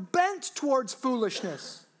and we're bent towards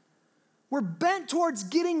foolishness. We're bent towards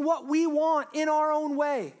getting what we want in our own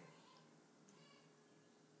way.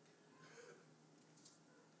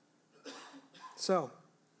 So,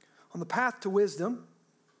 on the path to wisdom,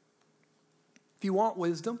 if you want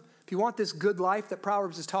wisdom, if you want this good life that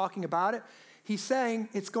Proverbs is talking about it, he's saying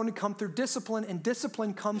it's going to come through discipline, and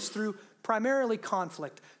discipline comes through primarily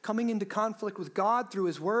conflict. Coming into conflict with God through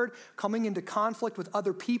his word, coming into conflict with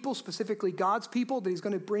other people, specifically God's people, that he's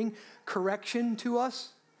going to bring correction to us.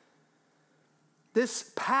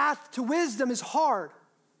 This path to wisdom is hard.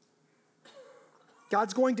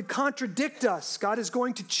 God's going to contradict us. God is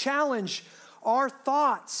going to challenge our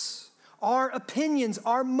thoughts, our opinions,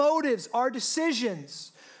 our motives, our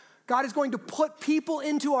decisions. God is going to put people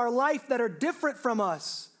into our life that are different from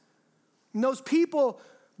us. And those people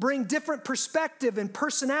bring different perspective and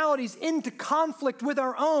personalities into conflict with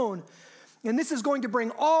our own. And this is going to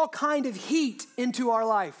bring all kind of heat into our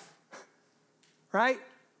life, right?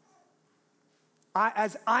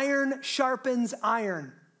 As iron sharpens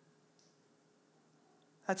iron.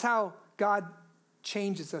 That's how God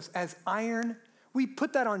changes us. As iron, we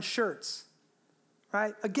put that on shirts,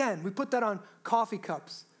 right? Again, we put that on coffee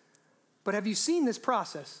cups. But have you seen this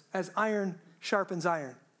process as iron sharpens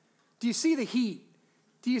iron? Do you see the heat?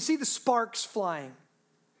 Do you see the sparks flying?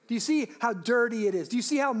 Do you see how dirty it is? Do you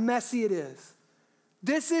see how messy it is?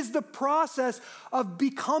 This is the process of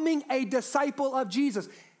becoming a disciple of Jesus.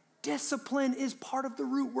 Discipline is part of the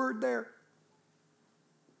root word there.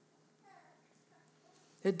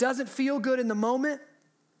 It doesn't feel good in the moment,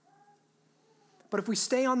 but if we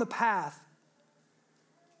stay on the path,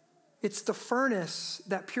 it's the furnace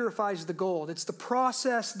that purifies the gold. It's the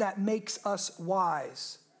process that makes us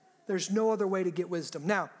wise. There's no other way to get wisdom.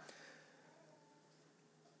 Now,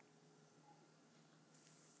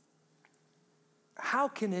 how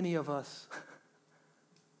can any of us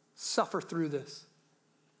suffer through this?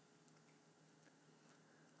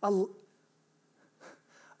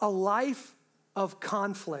 A life of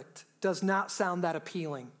conflict does not sound that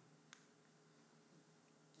appealing.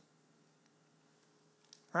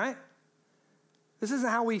 Right? This isn't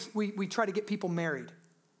how we try to get people married,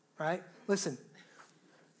 right? Listen,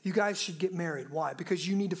 you guys should get married. Why? Because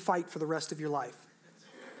you need to fight for the rest of your life.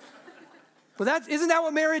 But isn't that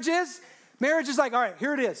what marriage is? Marriage is like, all right,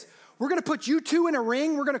 here it is. We're going to put you two in a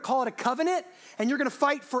ring. We're going to call it a covenant, and you're going to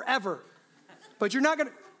fight forever. But you're not going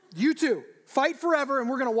to, you two, fight forever, and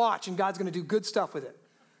we're going to watch, and God's going to do good stuff with it.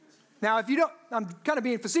 Now, if you don't, I'm kind of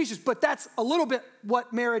being facetious, but that's a little bit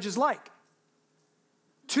what marriage is like.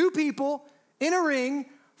 Two people in a ring,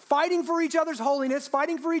 fighting for each other's holiness,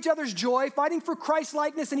 fighting for each other's joy, fighting for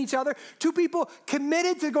Christ-likeness in each other. Two people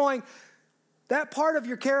committed to going, that part of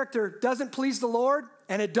your character doesn't please the Lord,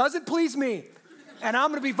 and it doesn't please me, and I'm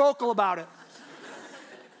going to be vocal about it.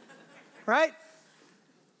 Right?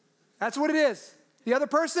 That's what it is. The other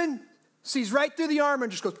person sees right through the armor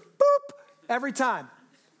and just goes, boop, every time.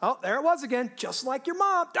 Oh, there it was again, just like your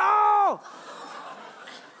mom. Oh!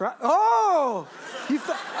 Right? Oh!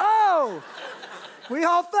 Oh! We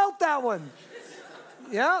all felt that one.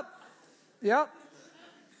 Yep.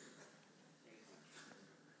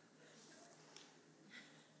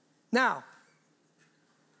 Now,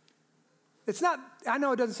 I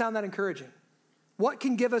know it doesn't sound that encouraging. What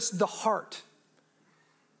can give us the heart?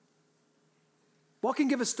 What can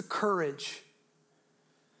give us the courage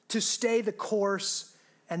to stay the course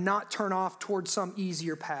and not turn off towards some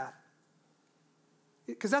easier path?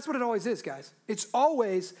 Because that's what it always is, guys. It's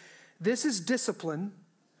always, this is discipline.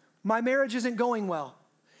 My marriage isn't going well.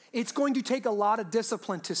 It's going to take a lot of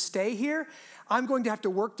discipline to stay here. I'm going to have to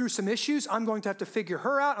work through some issues. I'm going to have to figure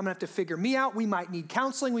her out. I'm going to have to figure me out. We might need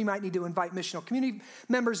counseling. We might need to invite missional community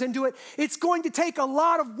members into it. It's going to take a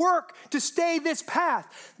lot of work to stay this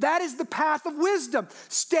path. That is the path of wisdom.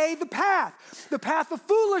 Stay the path. The path of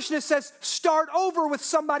foolishness says start over with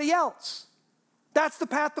somebody else. That's the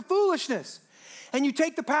path of foolishness. And you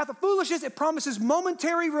take the path of foolishness, it promises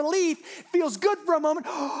momentary relief, feels good for a moment.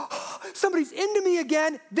 Oh, somebody's into me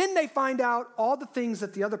again. Then they find out all the things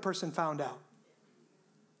that the other person found out.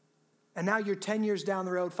 And now you're 10 years down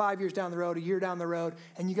the road, 5 years down the road, a year down the road,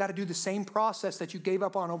 and you got to do the same process that you gave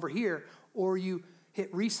up on over here, or you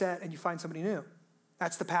hit reset and you find somebody new.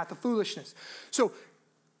 That's the path of foolishness. So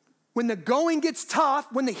when the going gets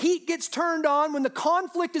tough, when the heat gets turned on, when the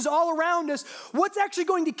conflict is all around us, what's actually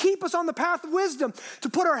going to keep us on the path of wisdom? To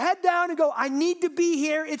put our head down and go, I need to be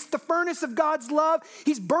here. It's the furnace of God's love.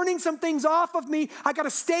 He's burning some things off of me. I got to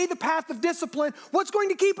stay the path of discipline. What's going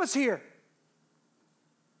to keep us here?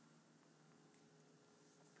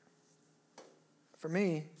 For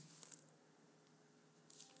me,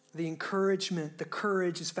 the encouragement, the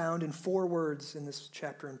courage is found in 4 words in this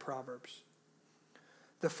chapter in Proverbs.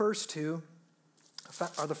 The first two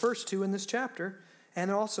are the first two in this chapter,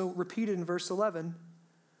 and also repeated in verse 11.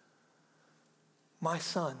 My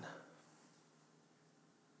son.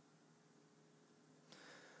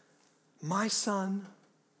 My son,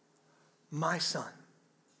 my son.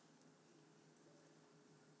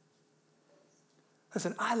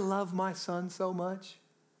 Listen, I love my son so much.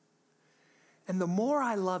 And the more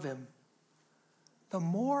I love him, the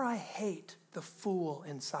more I hate the fool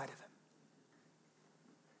inside of him.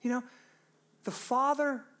 You know, the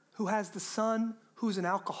father who has the son who's an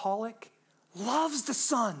alcoholic loves the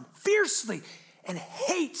son fiercely and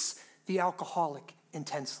hates the alcoholic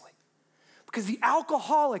intensely. Because the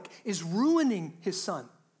alcoholic is ruining his son.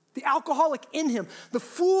 The alcoholic in him, the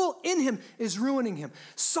fool in him is ruining him.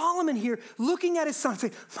 Solomon here looking at his son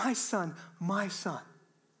saying, my son, my son.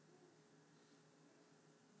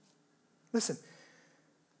 Listen,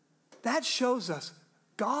 that shows us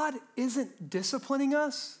God isn't disciplining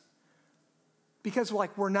us because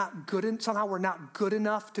we're not good, somehow we're not good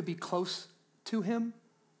enough to be close to him.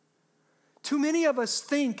 Too many of us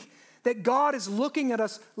think that God is looking at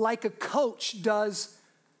us like a coach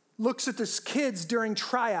looks at his kids during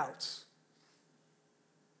tryouts.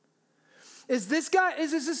 Is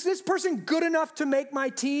this person good enough to make my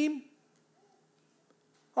team?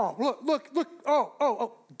 Oh, look,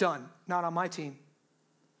 oh, done. Not on my team.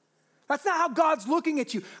 That's not how God's looking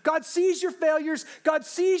at you. God sees your failures. God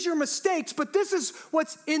sees your mistakes. But this is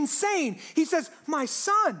what's insane. He says, my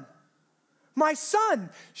son,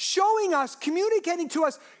 showing us, communicating to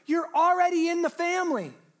us, you're already in the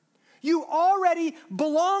family. You already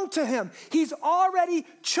belong to him. He's already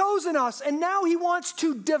chosen us. And now he wants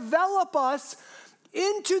to develop us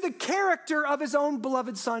into the character of his own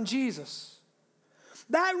beloved son, Jesus.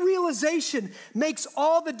 That realization makes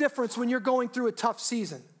all the difference when you're going through a tough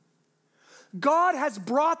season. God has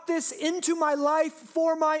brought this into my life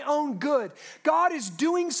for my own good. God is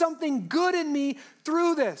doing something good in me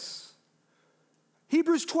through this.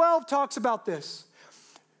 Hebrews 12 talks about this.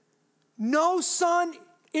 No son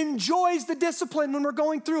enjoys the discipline when we're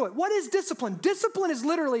going through it. What is discipline? Discipline is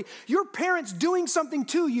literally your parents doing something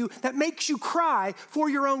to you that makes you cry for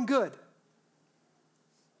your own good.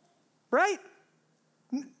 Right?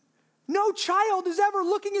 No child is ever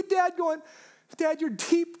looking at dad going, Dad, your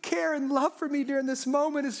deep care and love for me during this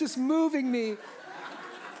moment is just moving me.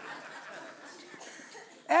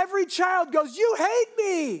 Every child goes, you hate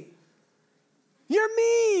me. You're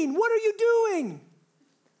mean. What are you doing?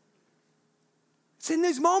 It's in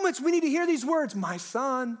these moments we need to hear these words, my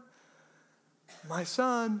son, my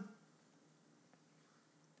son.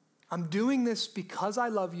 I'm doing this because I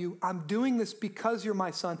love you. I'm doing this because you're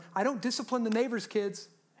my son. I don't discipline the neighbor's kids,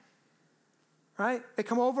 right? They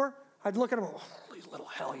come over, I'd look at them, oh, these little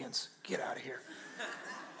hellions, get out of here.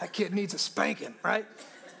 That kid needs a spanking, right?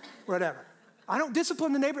 Whatever. I don't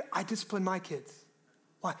discipline the neighbor. I discipline my kids.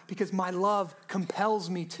 Why? Because my love compels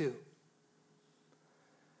me to.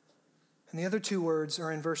 And the other two words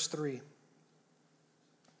are in verse 3.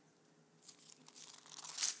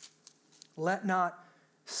 Let not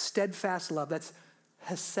steadfast love, that's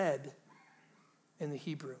hesed in the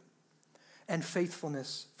Hebrew, and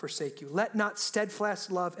faithfulness forsake you. Let not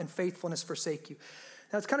steadfast love and faithfulness forsake you.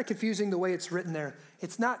 Now, it's kind of confusing the way it's written there.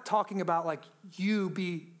 It's not talking about like you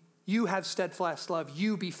have steadfast love,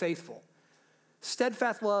 you be faithful.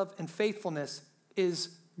 Steadfast love and faithfulness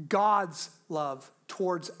is God's love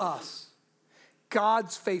towards us.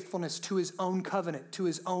 God's faithfulness to his own covenant, to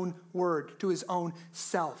his own word, to his own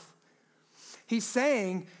self. He's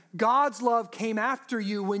saying God's love came after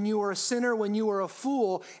you when you were a sinner, when you were a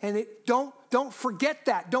fool, and don't forget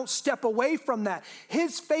that. Don't step away from that.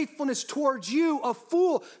 His faithfulness towards you, a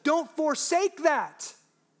fool, don't forsake that.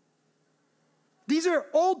 These are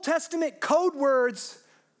Old Testament code words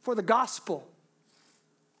for the gospel.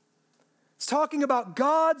 It's talking about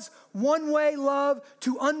God's one-way love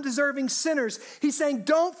to undeserving sinners. He's saying,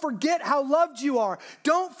 don't forget how loved you are.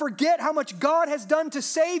 Don't forget how much God has done to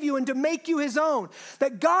save you and to make you his own.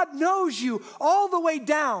 That God knows you all the way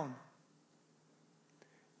down.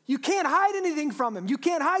 You can't hide anything from him. You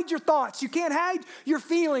can't hide your thoughts. You can't hide your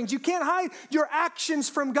feelings. You can't hide your actions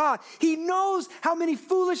from God. He knows how many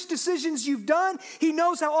foolish decisions you've done. He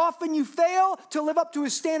knows how often you fail to live up to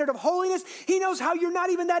his standard of holiness. He knows how you're not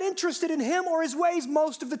even that interested in him or his ways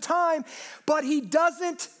most of the time. But he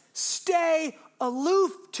doesn't stay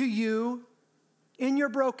aloof to you in your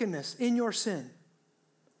brokenness, in your sin.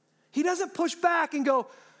 He doesn't push back and go,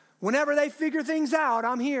 whenever they figure things out,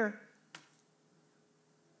 I'm here.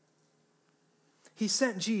 He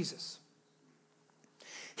sent Jesus.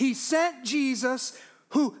 He sent Jesus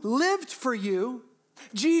who lived for you.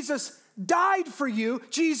 Jesus died for you.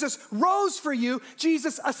 Jesus rose for you.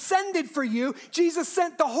 Jesus ascended for you. Jesus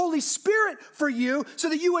sent the Holy Spirit for you so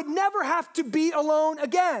that you would never have to be alone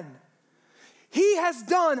again. He has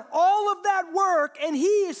done all of that work, and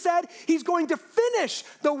he said he's going to finish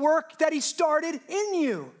the work that he started in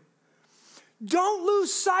you. Don't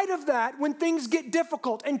lose sight of that when things get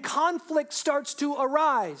difficult and conflict starts to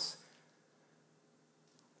arise.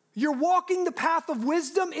 You're walking the path of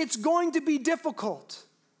wisdom, it's going to be difficult.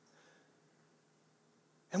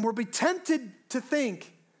 And we'll be tempted to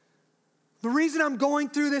think, the reason I'm going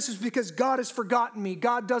through this is because God has forgotten me.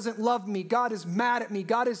 God doesn't love me. God is mad at me.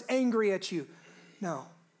 God is angry at you. No.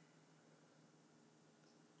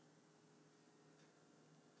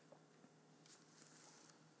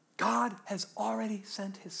 God has already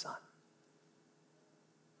sent his son.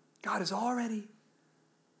 God has already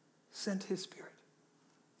sent his spirit.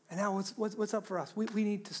 And now what's up for us? We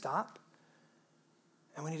need to stop.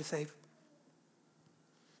 And we need to say,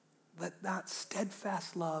 let that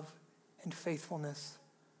steadfast love and faithfulness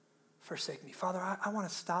forsake me. Father, I want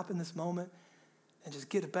to stop in this moment and just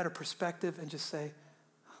get a better perspective and just say,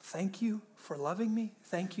 thank you for loving me.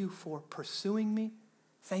 Thank you for pursuing me.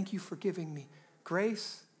 Thank you for giving me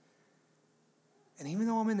grace. And even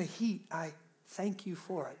though I'm in the heat, I thank you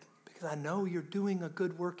for it because I know you're doing a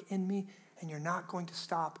good work in me and you're not going to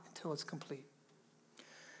stop until it's complete.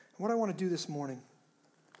 And what I want to do this morning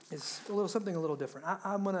is something a little different.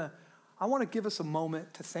 I want to give us a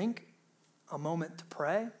moment to think, a moment to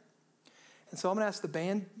pray. And so I'm going to ask the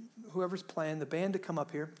band, whoever's playing, the band to come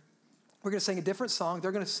up here. We're going to sing a different song.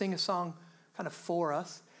 They're going to sing a song kind of for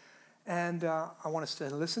us. And I want us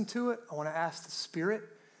to listen to it. I want to ask the Spirit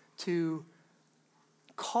to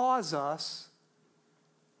cause us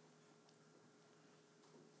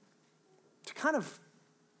to kind of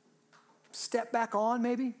step back on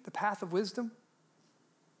maybe the path of wisdom.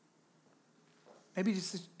 Maybe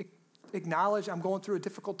just acknowledge I'm going through a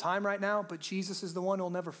difficult time right now, but Jesus is the one who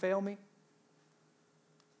will never fail me.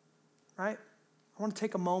 Right? I want to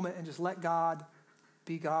take a moment and just let God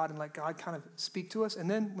be God and let God kind of speak to us. And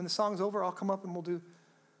then when the song's over, I'll come up and we'll do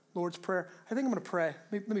Lord's Prayer. I think I'm going to pray.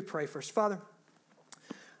 Let me pray first. Father,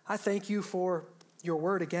 I thank you for your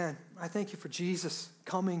word again. I thank you for Jesus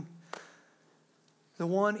coming, the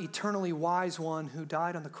one eternally wise one who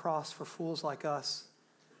died on the cross for fools like us,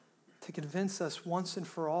 to convince us once and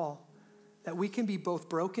for all that we can be both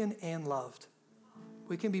broken and loved.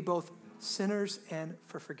 We can be both sinners and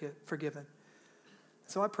forgiven.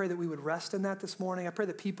 So I pray that we would rest in that this morning. I pray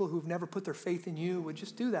that people who've never put their faith in you would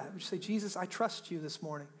just do that. Would just say, Jesus, I trust you this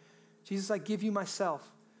morning. Jesus, I give you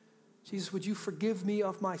myself. Jesus, would you forgive me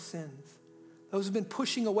of my sins? Those who've been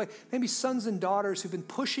pushing away, maybe sons and daughters who've been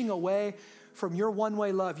pushing away from your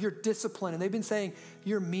one-way love, your discipline, and they've been saying,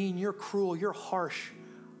 you're mean, you're cruel, you're harsh.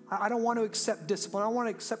 I don't want to accept discipline. I don't want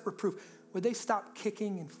to accept reproof. Would they stop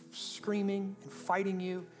kicking and screaming and fighting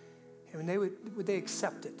you? And would they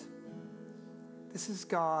accept it? This is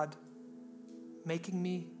God making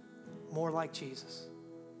me more like Jesus.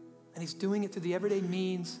 And he's doing it through the everyday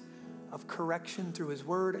means of correction through his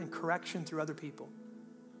word and correction through other people.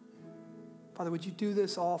 Father, would you do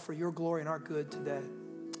this all for your glory and our good today?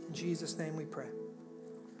 In Jesus' name we pray.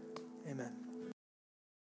 Amen.